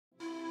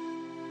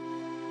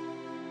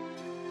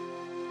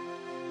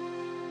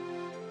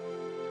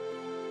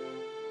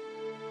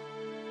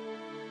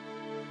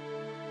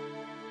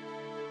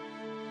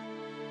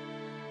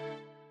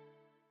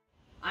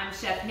I'm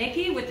Chef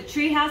Nikki with the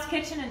Treehouse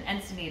Kitchen in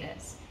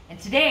Encinitas, and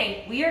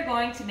today we are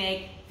going to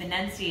make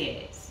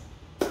financiers.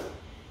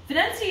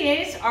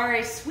 Financiers are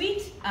a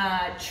sweet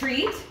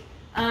treat.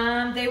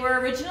 They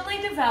were originally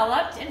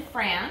developed in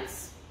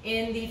France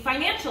in the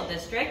financial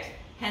district,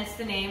 hence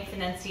the name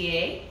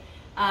financier,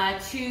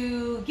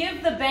 to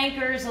give the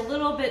bankers a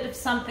little bit of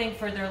something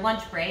for their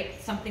lunch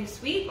break, something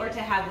sweet or to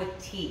have with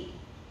tea.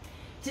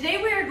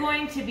 Today we are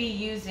going to be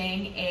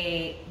using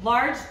a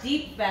large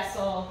deep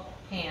vessel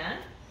pan.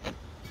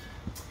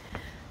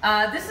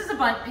 This is a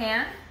bundt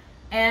pan,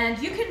 and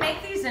you can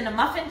make these in a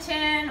muffin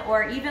tin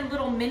or even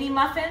little mini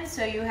muffins,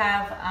 so you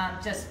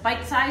have just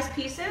bite-sized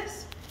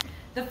pieces.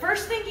 The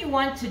first thing you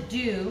want to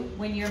do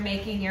when you're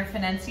making your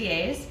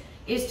financiers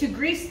is to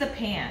grease the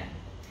pan.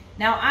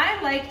 Now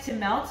I like to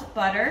melt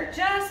butter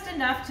just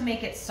enough to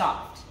make it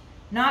soft,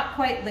 not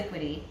quite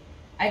liquidy.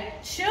 I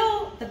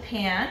chill the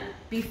pan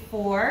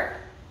before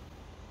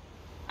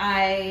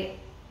I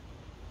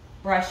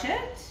brush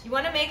it. You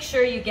want to make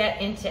sure you get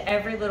into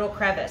every little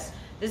crevice.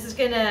 This is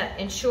going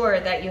to ensure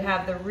that you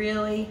have the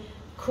really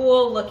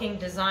cool looking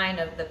design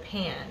of the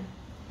pan.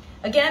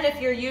 Again,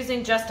 if you're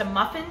using just a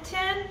muffin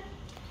tin,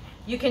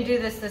 you can do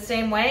this the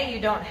same way.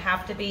 You don't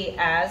have to be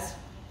as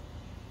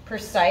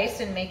precise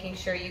in making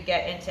sure you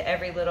get into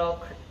every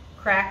little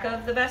crack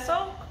of the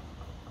vessel,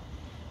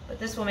 but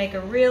this will make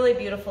a really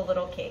beautiful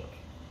little cake.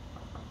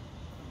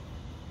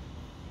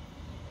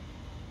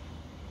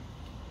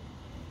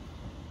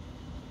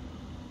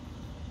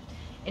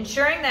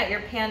 Ensuring that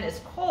your pan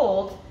is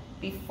cold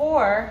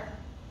before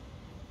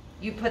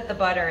you put the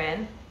butter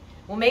in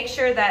will make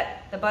sure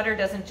that the butter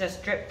doesn't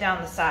just drip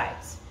down the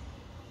sides.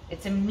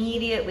 It's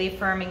immediately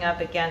firming up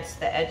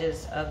against the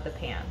edges of the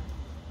pan.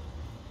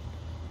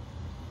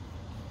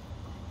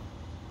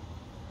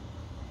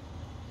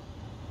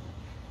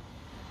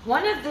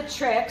 One of the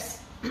tricks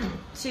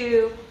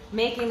to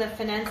making the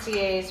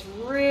financiers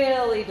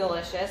really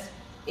delicious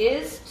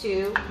is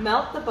to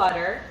melt the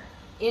butter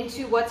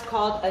into what's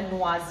called a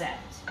noisette.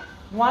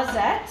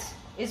 Noisette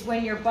is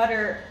when your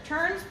butter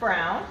turns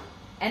brown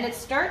and it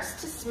starts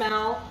to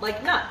smell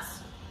like nuts.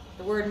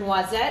 The word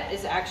noisette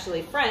is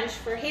actually French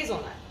for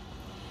hazelnut.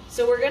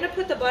 So we're going to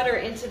put the butter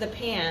into the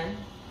pan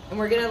and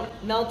we're going to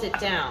melt it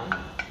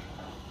down.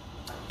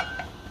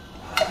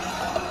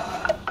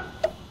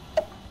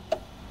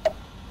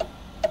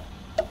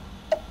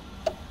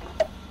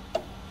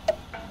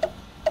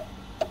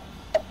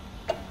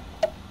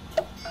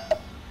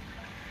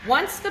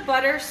 Once the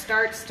butter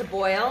starts to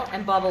boil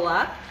and bubble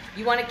up,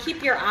 you want to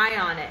keep your eye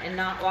on it and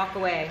not walk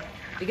away,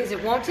 because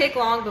it won't take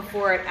long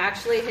before it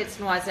actually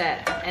hits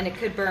noisette, and it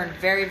could burn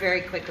very,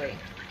 very quickly.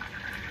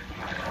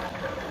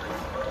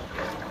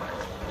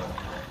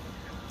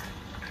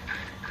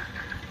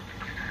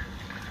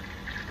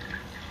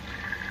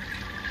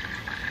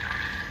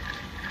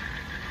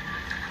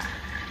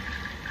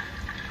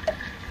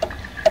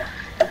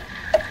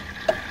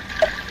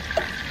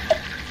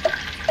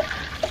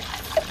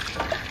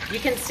 You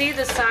can see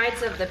the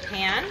sides of the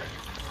pan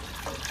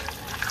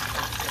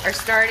are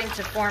starting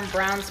to form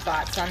brown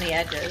spots on the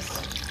edges.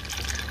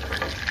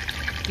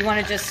 You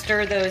want to just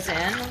stir those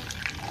in.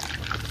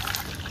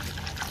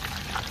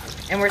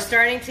 And we're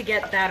starting to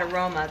get that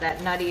aroma,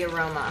 that nutty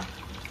aroma.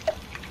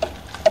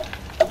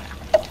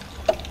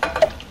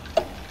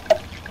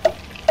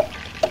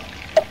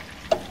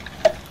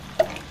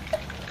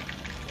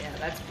 Yeah,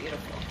 that's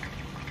beautiful.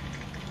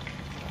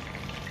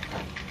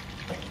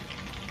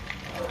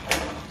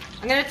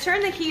 I'm going to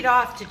turn the heat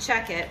off to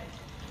check it,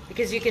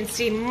 because you can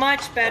see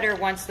much better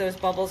once those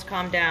bubbles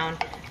calm down,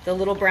 the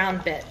little brown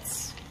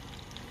bits.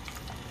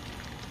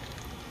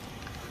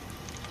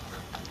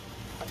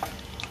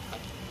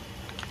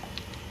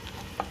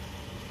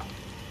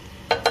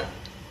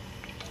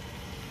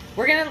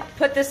 We're going to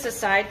put this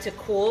aside to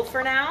cool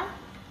for now.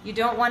 You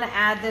don't want to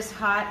add this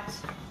hot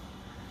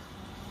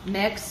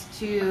mix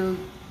to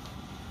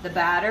the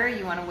batter.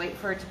 You want to wait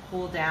for it to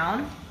cool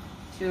down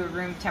to a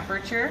room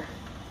temperature.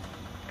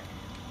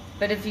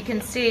 But if you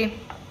can see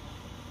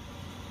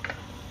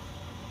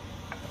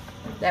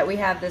that we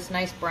have this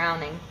nice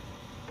browning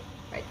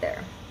right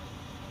there.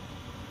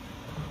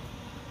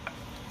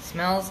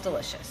 Smells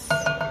delicious.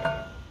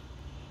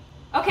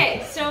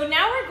 Okay, so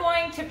now we're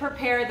going to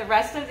prepare the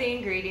rest of the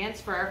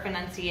ingredients for our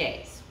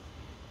financiers.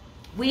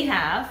 We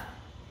have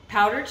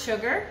powdered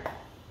sugar,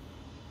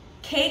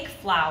 cake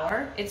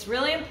flour. It's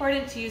really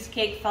important to use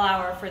cake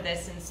flour for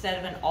this instead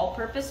of an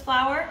all-purpose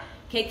flour.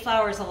 Cake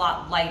flour is a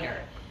lot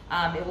lighter.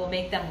 It will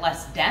make them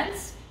less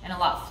dense and a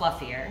lot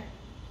fluffier.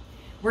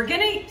 We're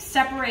going to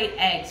separate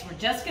eggs. We're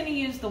just going to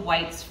use the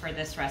whites for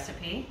this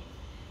recipe.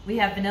 We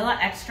have vanilla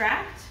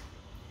extract.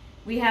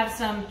 We have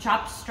some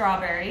chopped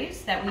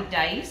strawberries that we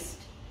diced.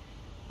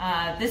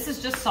 This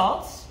is just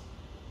salt.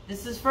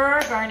 This is for our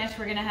garnish.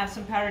 We're going to have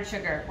some powdered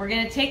sugar. We're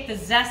going to take the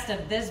zest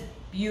of this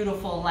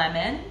beautiful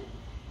lemon.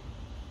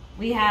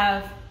 We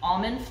have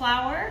almond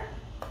flour,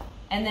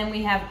 and then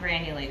we have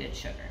granulated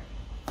sugar.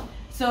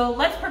 So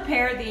let's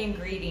prepare the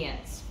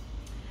ingredients.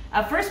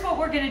 First, what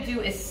we're going to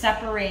do is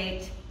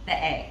separate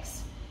the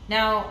eggs.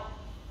 Now,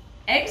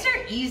 Eggs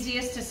are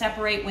easiest to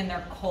separate when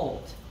they're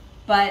cold,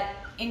 but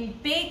in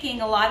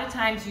baking, a lot of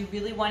times you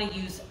really want to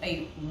use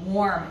a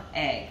warm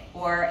egg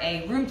or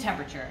a room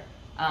temperature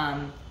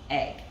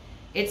egg.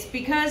 It's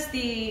because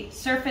the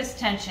surface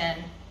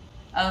tension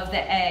of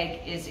the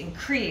egg is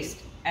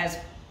increased as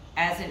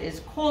it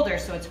is colder,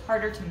 so it's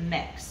harder to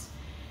mix.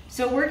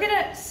 So we're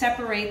gonna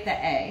separate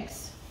the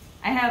eggs.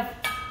 I have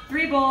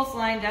 3 bowls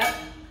lined up.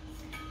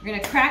 We're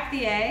gonna crack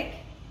the egg.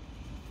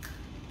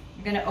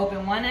 I'm gonna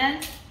open one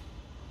end,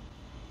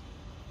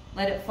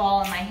 let it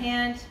fall in my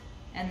hand,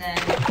 and then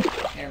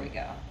there we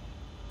go.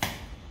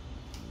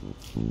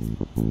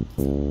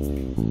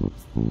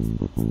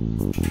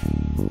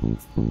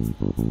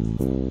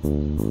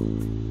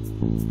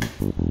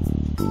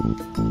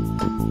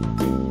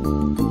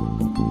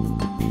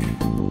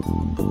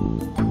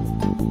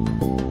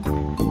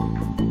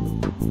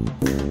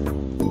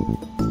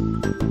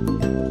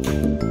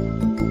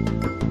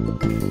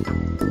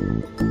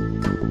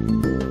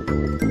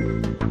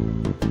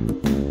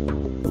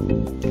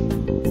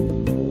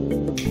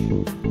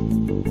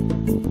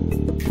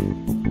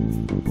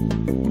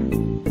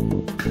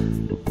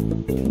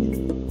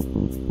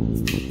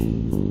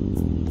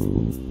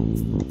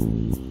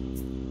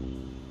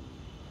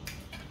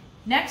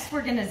 Next,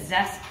 we're gonna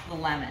zest the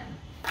lemon.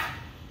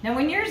 Now,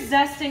 when you're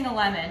zesting a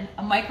lemon,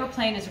 a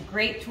microplane is a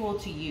great tool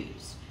to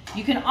use.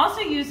 You can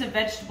also use a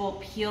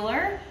vegetable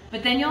peeler,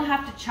 but then you'll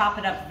have to chop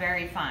it up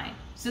very fine.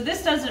 So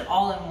this does it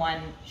all in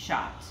one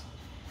shot.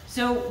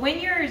 So when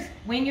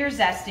you're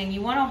zesting,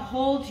 you wanna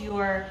hold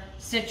your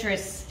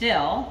citrus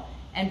still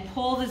and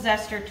pull the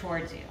zester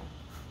towards you.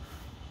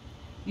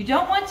 You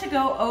don't want to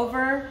go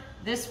over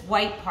this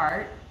white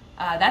part.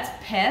 That's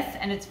pith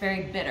and it's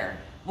very bitter.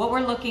 What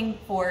we're looking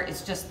for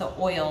is just the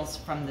oils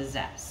from the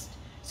zest.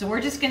 So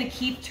we're just gonna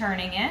keep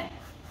turning it.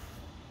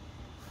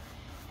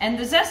 And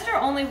the zester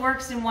only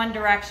works in one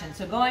direction,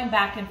 so going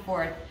back and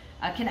forth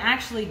can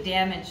actually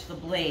damage the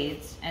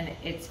blades and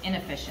it's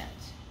inefficient.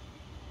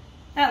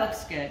 That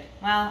looks good.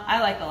 Well,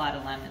 I like a lot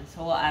of lemon,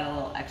 so we'll add a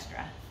little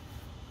extra.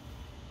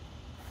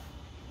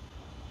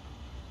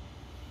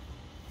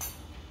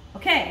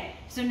 Okay,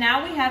 so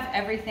now we have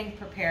everything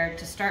prepared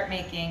to start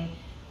making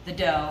the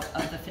dough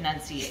of the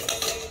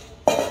financiers.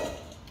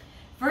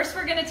 First,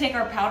 we're gonna take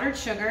our powdered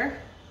sugar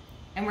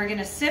and we're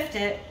gonna sift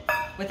it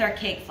with our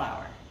cake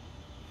flour.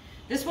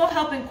 This will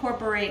help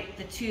incorporate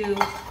the 2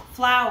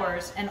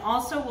 flours and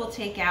also will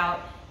take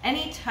out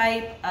any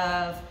type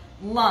of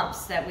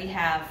lumps that we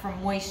have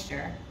from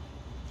moisture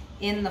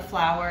in the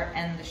flour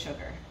and the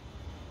sugar.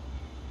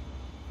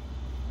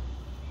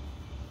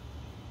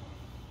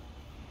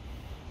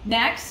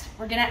 Next,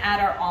 we're gonna add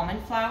our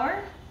almond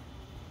flour,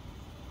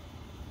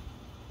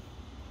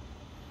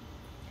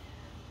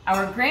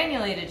 our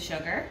granulated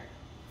sugar,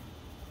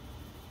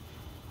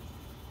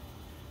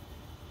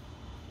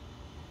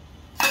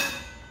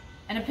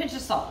 and a pinch of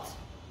salt.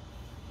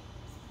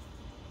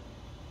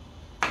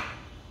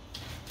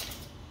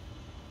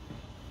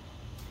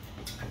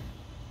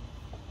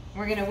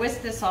 We're going to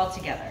whisk this all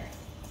together.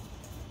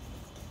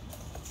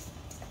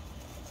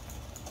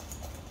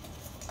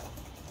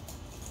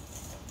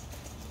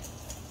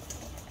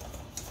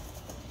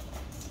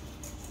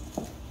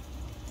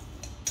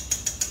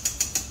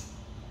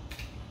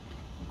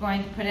 We're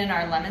going to put in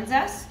our lemon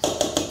zest.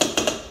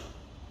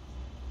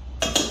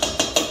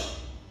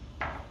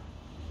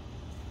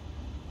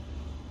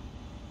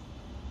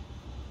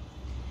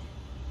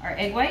 Our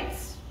egg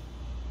whites.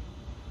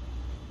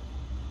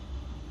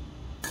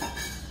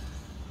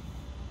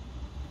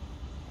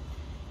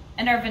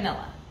 And our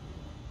vanilla.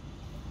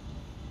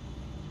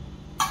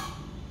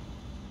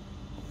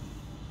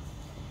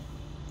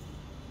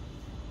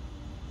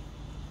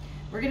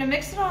 We're going to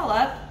mix it all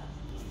up.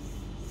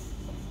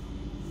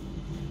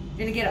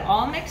 We're going to get it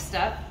all mixed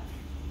up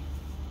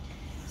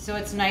so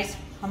it's nice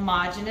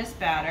homogeneous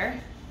batter.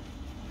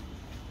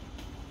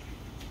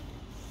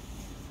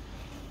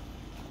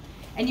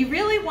 And you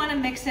really want to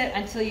mix it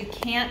until you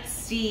can't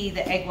see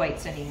the egg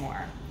whites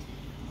anymore.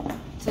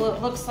 Till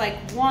it looks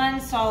like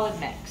one solid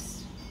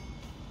mix.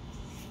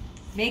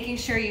 Making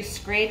sure you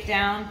scrape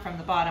down from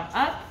the bottom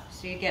up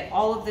so you get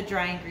all of the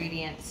dry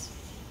ingredients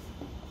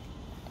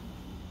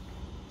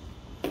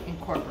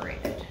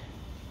incorporated.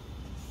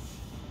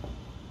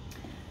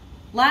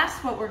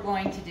 Last, what we're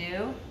going to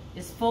do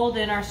is fold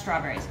in our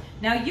strawberries.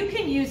 Now you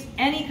can use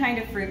any kind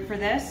of fruit for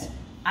this.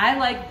 I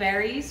like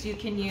berries. You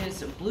can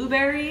use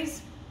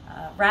blueberries,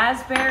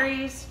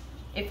 raspberries.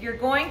 If you're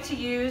going to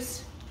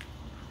use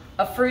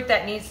a fruit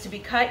that needs to be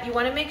cut, you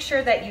want to make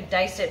sure that you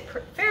dice it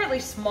fairly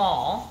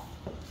small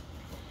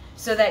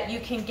so that you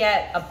can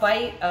get a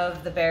bite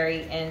of the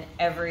berry in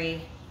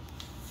every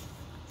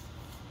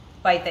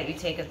bite that you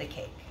take of the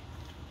cake.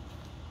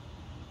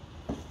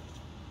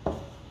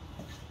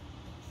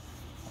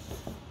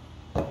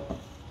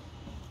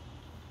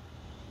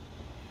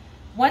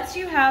 Once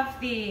you have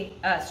the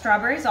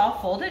strawberries all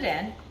folded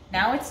in,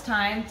 now it's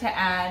time to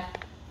add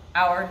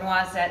our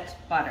noisette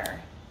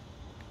butter.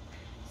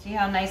 See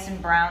how nice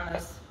and brown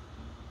those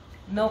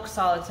milk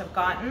solids have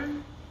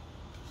gotten?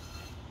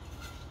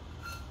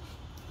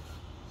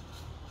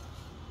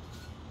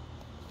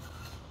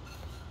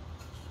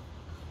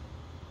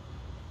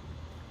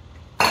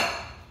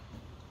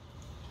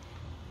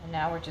 And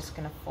now we're just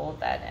going to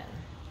fold that in.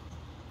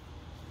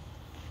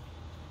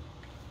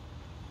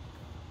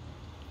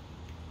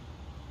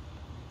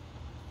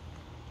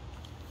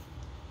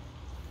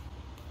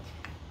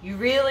 You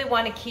really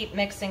want to keep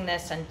mixing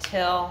this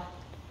until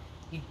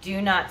you do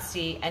not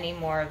see any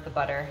more of the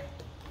butter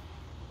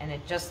and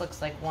it just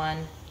looks like one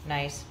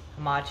nice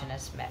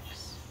homogeneous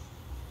mix.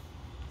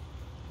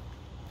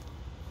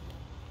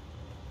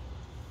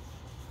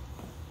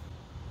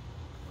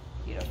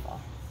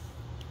 Beautiful.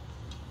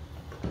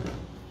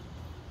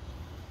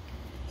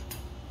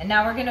 And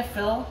now we're going to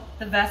fill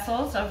the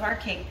vessels of our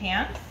cake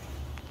pan.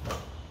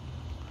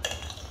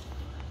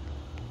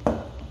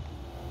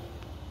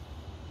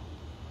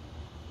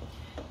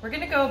 We're going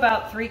to go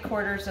about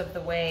 3/4 of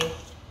the way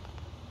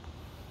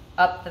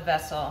up the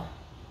vessel.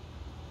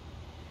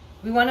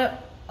 We want to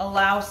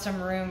allow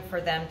some room for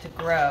them to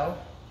grow,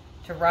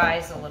 to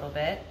rise a little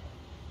bit.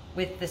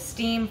 With the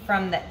steam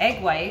from the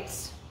egg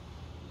whites,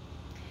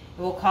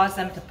 it will cause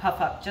them to puff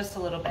up just a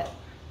little bit.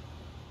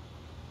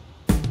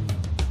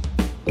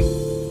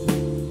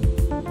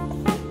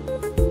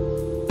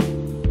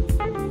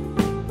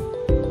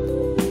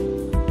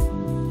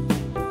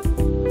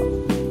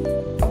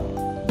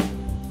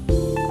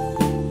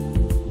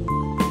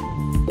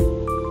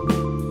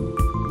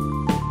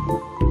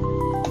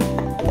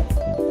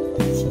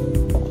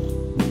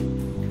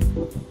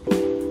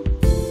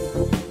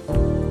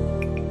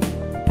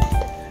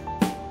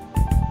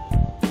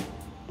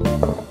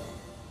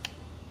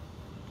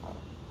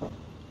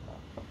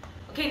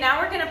 Okay,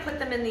 now we're going to put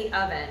them in the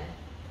oven.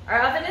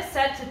 Our oven is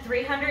set to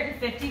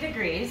 350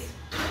 degrees,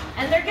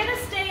 and they're going to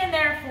stay in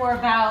there for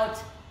about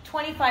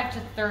 25 to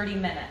 30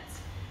 minutes.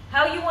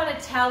 How you want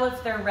to tell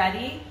if they're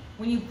ready,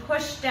 when you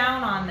push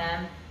down on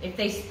them, if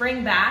they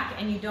spring back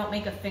and you don't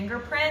make a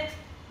fingerprint,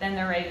 then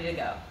they're ready to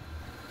go.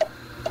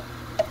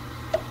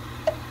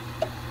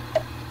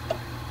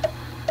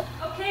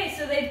 Okay,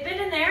 so they've been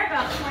in there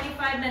about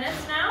 25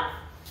 minutes now,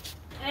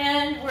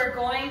 and we're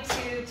going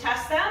to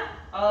test them.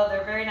 Oh,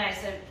 they're very nice.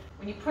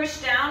 When you push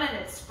down and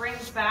it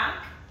springs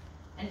back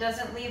and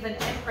doesn't leave an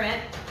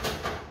imprint,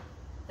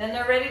 then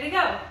they're ready to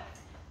go.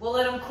 We'll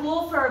let them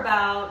cool for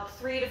about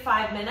 3 to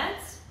 5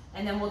 minutes,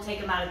 and then we'll take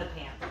them out of the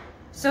pan.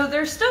 So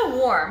they're still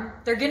warm.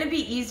 They're going to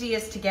be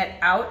easiest to get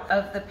out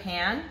of the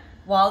pan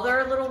while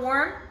they're a little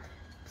warm.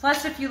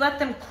 Plus, if you let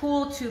them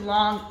cool too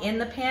long in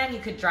the pan, you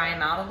could dry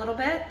them out a little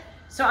bit.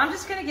 So I'm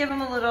just going to give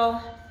them a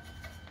little,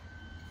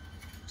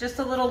 just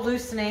a little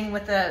loosening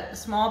with a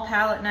small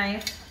palette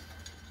knife.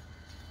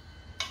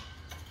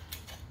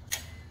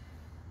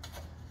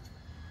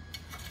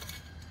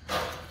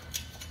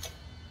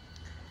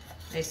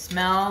 They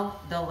smell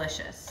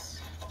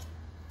delicious.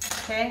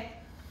 Okay?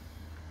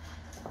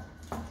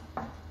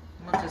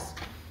 We'll just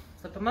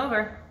flip them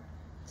over.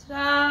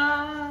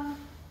 Ta-da!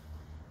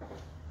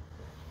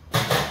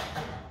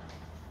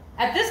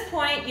 At this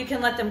point, you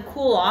can let them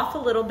cool off a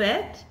little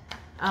bit,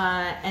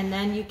 and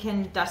then you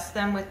can dust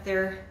them with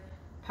their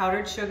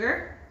powdered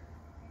sugar.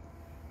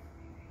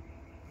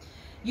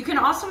 You can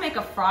also make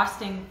a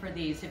frosting for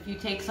these. If you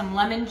take some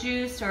lemon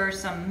juice or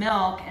some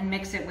milk and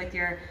mix it with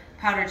your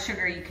powdered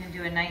sugar, you can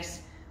do a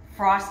nice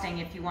frosting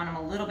if you want them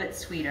a little bit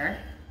sweeter.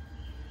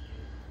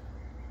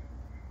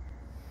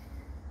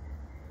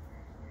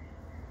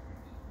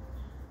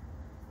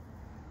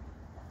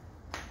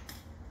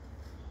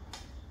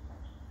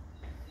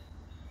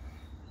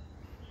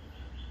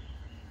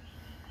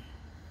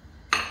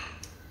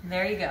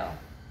 There you go.